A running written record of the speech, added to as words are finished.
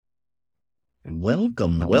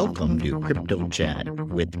Welcome to Crypto Chat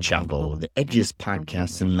with Chapo, the edgiest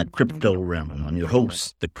podcast in the crypto realm. I'm your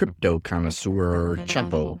host, the crypto connoisseur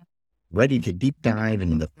Chapo, ready to deep dive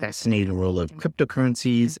into the fascinating world of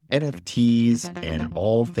cryptocurrencies, NFTs, and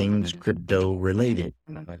all things crypto related.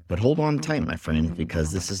 But hold on tight, my friend,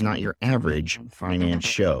 because this is not your average finance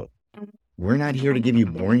show. We're not here to give you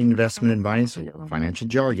boring investment advice or financial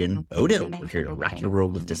jargon. Oh no, we're here to rock your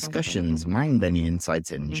world with discussions, mind-bending insights,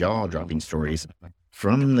 and jaw-dropping stories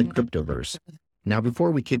from the cryptoverse. Now, before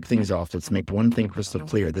we kick things off, let's make one thing crystal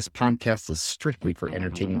clear. This podcast is strictly for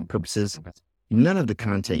entertainment purposes. None of the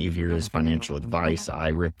content you hear is financial advice. I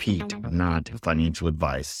repeat, not financial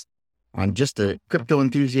advice. I'm just a crypto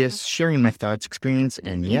enthusiast sharing my thoughts, experience,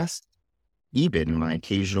 and yes, even my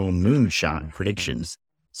occasional moonshot predictions.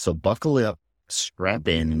 So buckle up, strap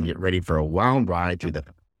in, and get ready for a wild ride through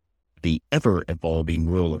the ever-evolving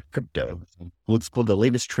world of crypto. We'll explore the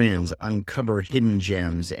latest trends, uncover hidden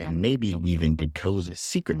gems, and maybe even decode the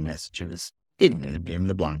secret messages hidden in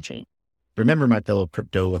the blockchain. Remember, my fellow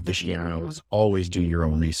crypto aficionados, always do your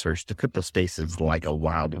own research. The crypto space is like a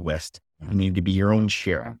wild west. You need to be your own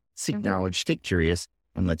sheriff. Seek knowledge, stay curious,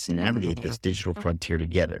 and let's navigate this digital frontier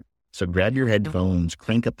together. So grab your headphones,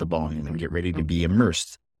 crank up the volume, and get ready to be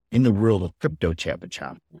immersed in the world of Crypto Chappa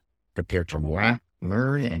Chop. Prepare to laugh,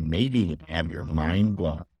 learn, and maybe even have your mind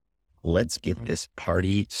blown. Let's get this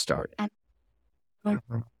party started.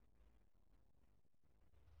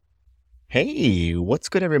 Hey, what's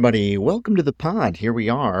good, everybody? Welcome to the pod. Here we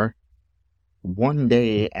are, one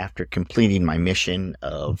day after completing my mission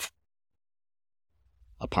of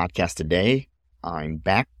a podcast a day. I'm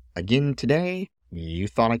back again today. You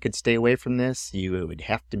thought I could stay away from this? You would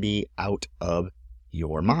have to be out of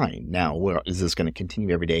your mind. Now, is this going to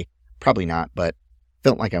continue every day? Probably not, but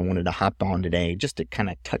felt like I wanted to hop on today just to kind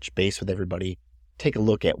of touch base with everybody, take a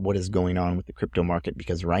look at what is going on with the crypto market,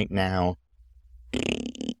 because right now,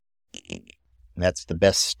 that's the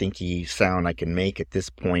best stinky sound I can make at this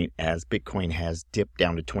point, as Bitcoin has dipped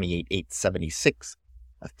down to 28,876.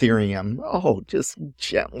 Ethereum, just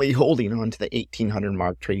gently holding on to the 1800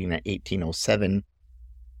 mark, trading at 1807.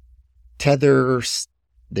 Tether,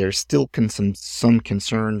 there's still some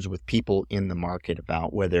concerns with people in the market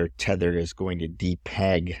about whether Tether is going to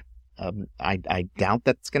depeg. I doubt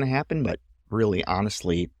that's going to happen, but really,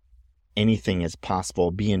 honestly, anything is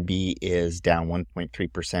possible. BNB is down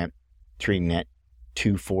 1.3%, trading at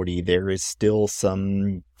 240. There is still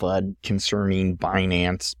some FUD concerning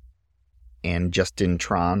Binance and Justin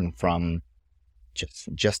Sun from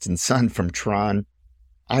Tron.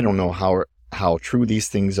 I don't know how true these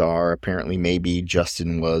things are. Apparently, maybe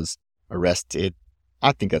Justin was arrested.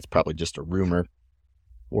 I think that's probably just a rumor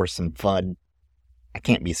or some FUD. I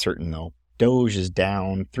can't be certain, though. Doge is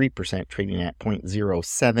down 3%, trading at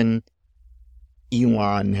 0.07.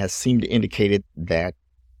 Elon has seemed to indicate that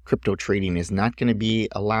crypto trading is not going to be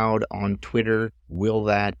allowed on Twitter. Will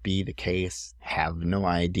that be the case? Have no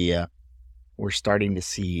idea. We're starting to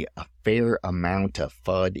see a fair amount of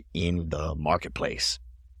FUD in the marketplace.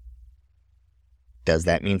 Does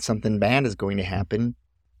that mean something bad is going to happen?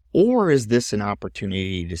 Or is this an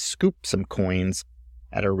opportunity to scoop some coins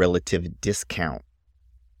at a relative discount?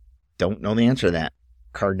 Don't know the answer to that.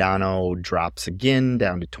 Cardano drops again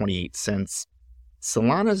down to 28 cents.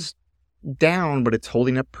 Solana's down, but it's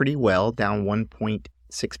holding up pretty well, down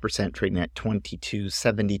 1.6%, trading at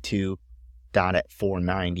 22.72. Dot at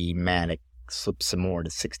 490. Matic slipped some more to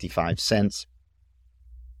 65 cents.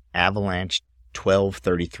 Avalanche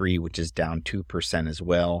 12.33, which is down 2% as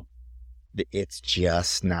well. It's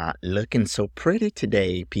just not looking so pretty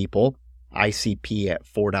today, people. ICP at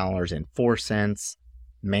 $4.04.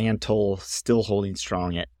 Mantle still holding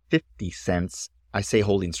strong at 50 cents. I say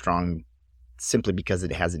holding strong simply because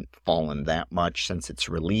it hasn't fallen that much since its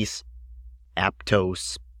release.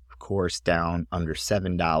 Aptos, of course, down under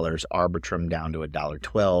 $7. Arbitrum down to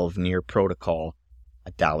 $1.12. Near Protocol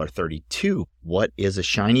 $1.32. What is a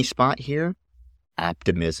shiny spot here?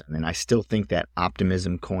 Optimism. And I still think that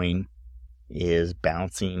Optimism coin is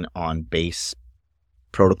bouncing on base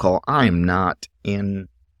protocol. I am not in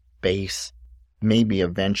base. Maybe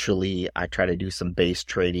eventually I try to do some base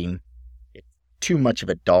trading. It's too much of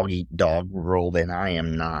a dog-eat-dog world, and I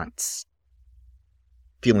am not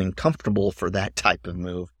feeling comfortable for that type of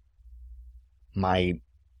move. My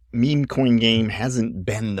meme coin game hasn't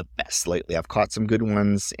been the best lately. I've caught some good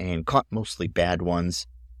ones and caught mostly bad ones.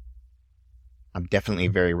 I'm definitely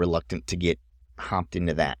very reluctant to get hopped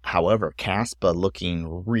into that. However, Caspa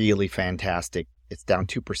looking really fantastic. It's down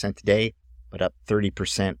 2% today, but up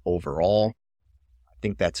 30% overall. I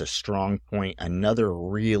think that's a strong point. Another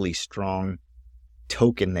really strong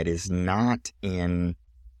token that is not in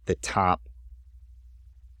the top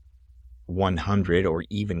 100 or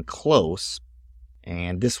even close.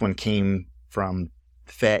 And this one came from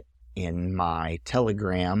Fet in my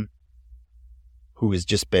Telegram, who has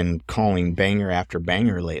just been calling banger after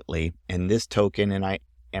banger lately. And this token, and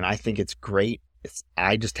I think it's great.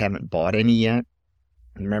 I just haven't bought any yet.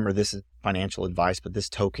 And remember, this is financial advice, but this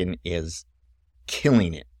token is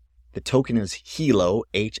killing it. The token is HILO,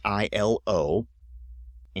 HILO,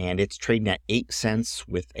 and it's trading at 8 cents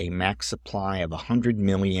with a max supply of 100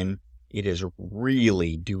 million. It is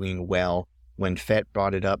really doing well. When Fet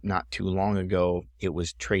brought it up not too long ago, it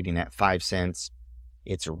was trading at 5 cents.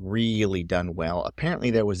 It's really done well. Apparently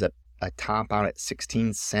there was a top out at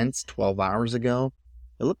 16 cents 12 hours ago.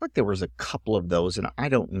 It looked like there was a couple of those, and I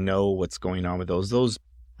don't know what's going on with those. Those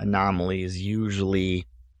anomalies usually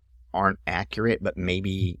aren't accurate, but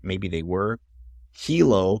maybe they were.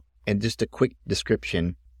 HILO, and just a quick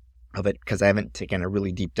description of it, because I haven't taken a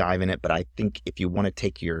really deep dive in it, but I think if you want to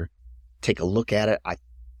take a look at it, I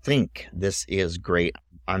think this is great.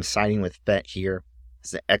 I'm siding with Fet here.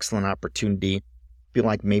 It's an excellent opportunity. Feel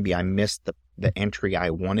like maybe I missed the entry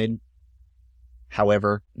I wanted.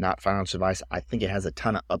 However, not financial advice. I think it has a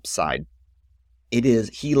ton of upside.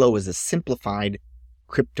 HILO is a simplified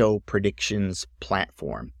crypto predictions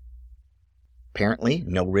platform. Apparently,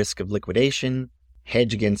 no risk of liquidation,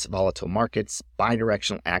 hedge against volatile markets,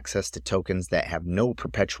 bidirectional access to tokens that have no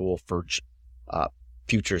perpetual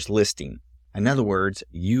futures listing. In other words,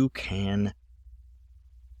 you can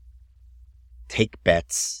take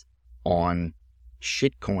bets on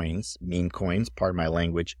shit coins, meme coins, pardon my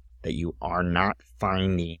language, that you are not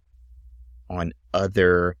finding on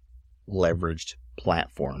other leveraged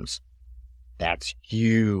platforms. That's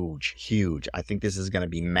huge, huge. I think this is going to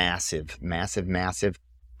be massive, massive, massive.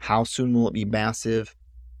 How soon will it be massive?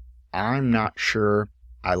 I'm not sure.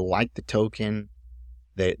 I like the token.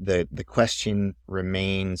 The question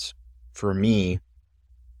remains for me,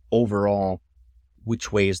 overall,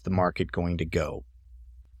 which way is the market going to go?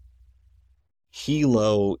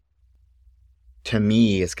 HILO, to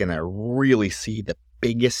me, is going to really see the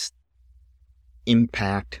biggest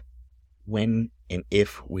impact when and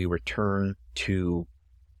if we return to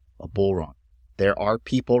a bull run. There are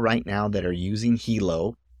people right now that are using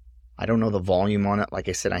HILO. I don't know the volume on it. Like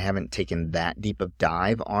I said, I haven't taken that deep of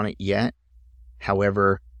dive on it yet.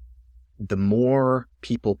 However, the more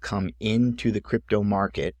people come into the crypto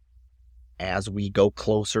market as we go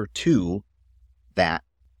closer to that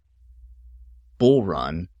bull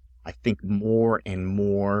run, I think more and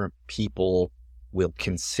more people will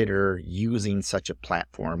consider using such a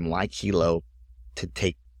platform like HILO to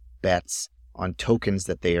take bets on tokens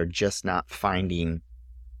that they are just not finding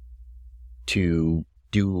to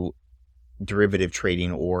do derivative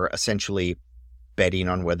trading, or essentially betting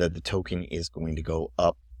on whether the token is going to go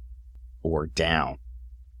up or down.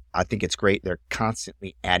 I think it's great. They're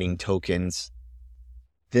constantly adding tokens.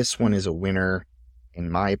 This one is a winner,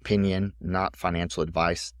 in my opinion, not financial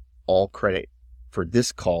advice. All credit for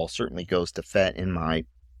this call certainly goes to Fet in my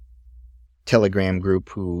Telegram group,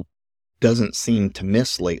 who doesn't seem to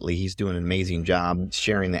miss lately. He's doing an amazing job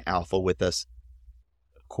sharing the alpha with us.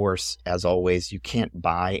 Of course, as always, you can't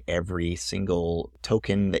buy every single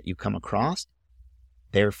token that you come across.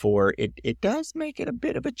 Therefore, it does make it a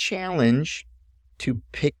bit of a challenge to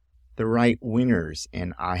pick the right winners.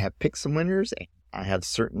 And I have picked some winners, and I have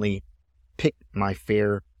certainly picked my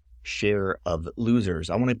fair share of losers.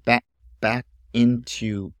 I want to back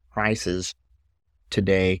into prices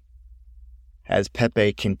today as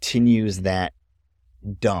Pepe continues that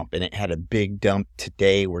dump, and it had a big dump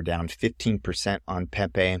today. We're down 15% on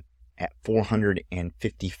Pepe at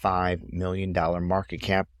 $455 million market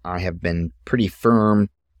cap. I have been pretty firm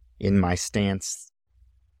in my stance.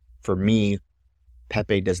 For me,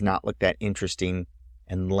 Pepe does not look that interesting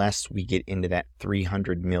unless we get into that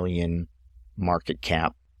 300 million market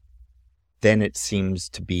cap. Then it seems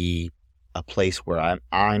to be a place where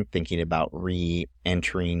I'm thinking about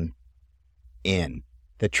re-entering in.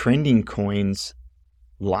 The trending coins,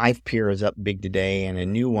 Live Peer is up big today, and a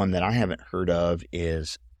new one that I haven't heard of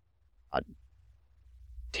is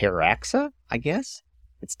Teraxa, I guess.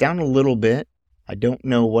 It's down a little bit. I don't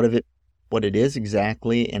know what it is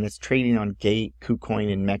exactly, and it's trading on Gate,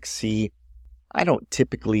 KuCoin, and MEXC. I don't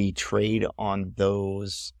typically trade on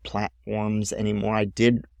those platforms anymore. I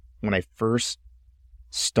did when I first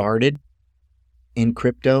started in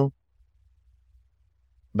crypto,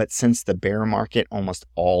 but since the bear market, almost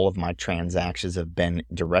all of my transactions have been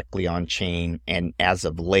directly on chain, and as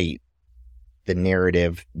of late, the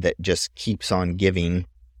narrative that just keeps on giving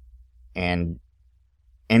and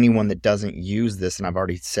anyone that doesn't use this, and I've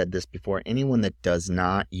already said this before, anyone that does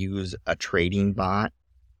not use a trading bot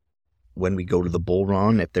when we go to the bull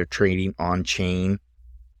run, if they're trading on chain,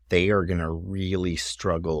 they are going to really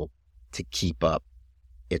struggle to keep up.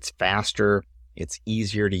 It's faster. It's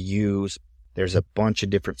easier to use. There's a bunch of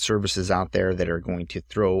different services out there that are going to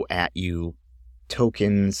throw at you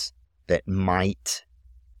tokens that might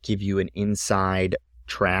give you an inside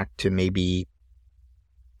track to maybe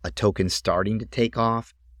a token starting to take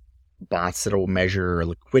off. Bots that will measure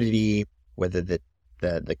liquidity, whether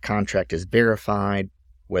the contract is verified,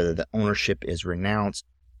 whether the ownership is renounced.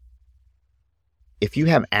 If you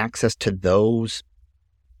have access to those,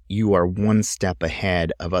 you are one step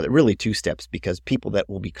ahead of really 2 steps, because people that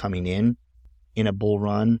will be coming in a bull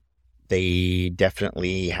run, they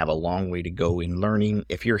definitely have a long way to go in learning.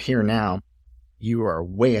 If you're here now, you are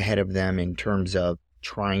way ahead of them in terms of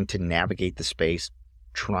trying to navigate the space,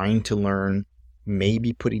 trying to learn,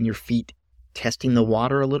 maybe putting your feet, testing the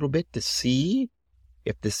water a little bit to see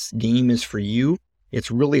if this game is for you. It's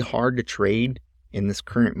really hard to trade in this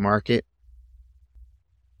current market.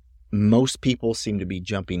 Most people seem to be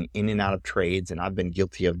jumping in and out of trades, and I've been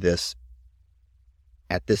guilty of this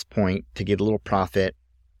at this point, to get a little profit,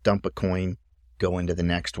 dump a coin, go into the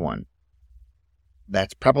next one.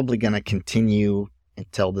 That's probably going to continue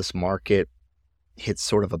until this market hits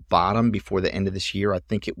sort of a bottom before the end of this year. I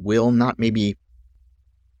think it will, not maybe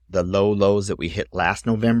the low lows that we hit last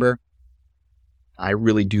November. I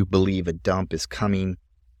really do believe a dump is coming.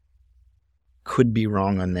 Could be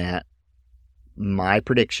wrong on that. My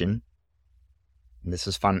prediction, and this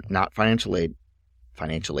is not financial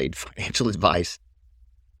advice,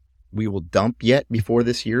 we will dump yet before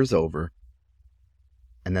this year is over.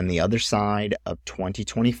 And then the other side of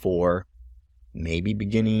 2024, maybe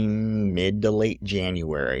beginning mid to late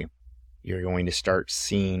January, you're going to start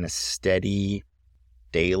seeing a steady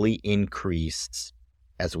daily increase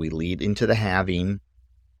as we lead into the halving,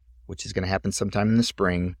 which is going to happen sometime in the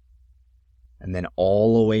spring. And then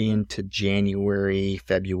all the way into January,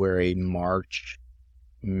 February, March,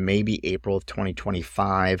 maybe April of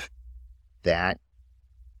 2025. That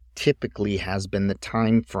typically has been the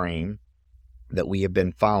time frame that we have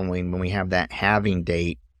been following when we have that halving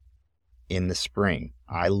date in the spring.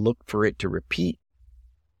 I look for it to repeat.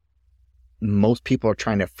 Most people are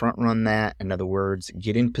trying to front run that. In other words,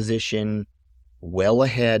 get in position well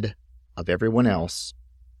ahead of everyone else.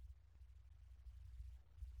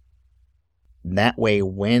 That way,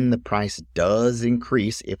 when the price does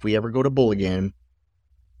increase, if we ever go to bull again,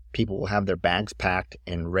 people will have their bags packed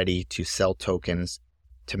and ready to sell tokens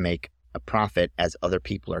to make a profit as other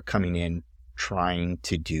people are coming in trying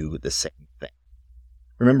to do the same thing.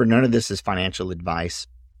 Remember, none of this is financial advice.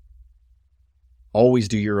 Always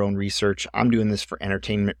do your own research. I'm doing this for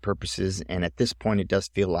entertainment purposes, and at this point, it does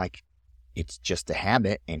feel like it's just a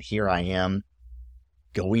habit, and here I am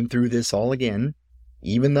going through this all again.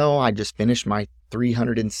 Even though I just finished my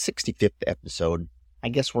 365th episode, I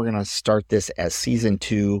guess we're going to start this as Season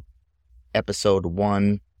 2, Episode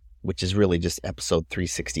 1, which is really just Episode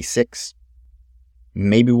 366.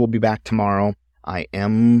 Maybe we'll be back tomorrow. I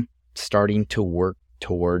am starting to work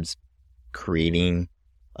towards creating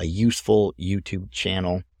a useful YouTube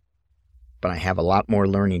channel, but I have a lot more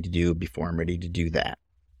learning to do before I'm ready to do that.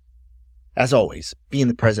 As always, be in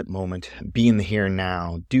the present moment, be in the here and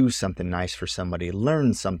now, do something nice for somebody,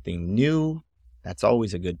 learn something new. That's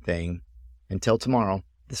always a good thing. Until tomorrow,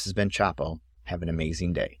 this has been Chapo. Have an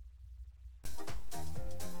amazing day.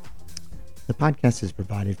 The podcast is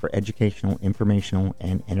provided for educational, informational,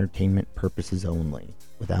 and entertainment purposes only,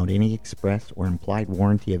 without any express or implied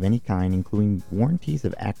warranty of any kind, including warranties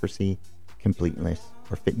of accuracy, completeness,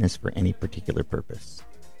 or fitness for any particular purpose.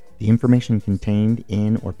 The information contained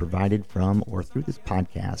in or provided from or through this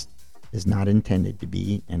podcast is not intended to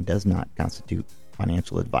be and does not constitute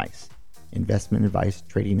financial advice, investment advice,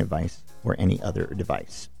 trading advice, or any other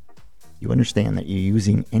advice. You understand that you're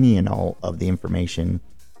using any and all of the information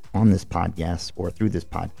on this podcast or through this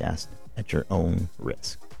podcast at your own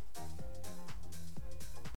risk.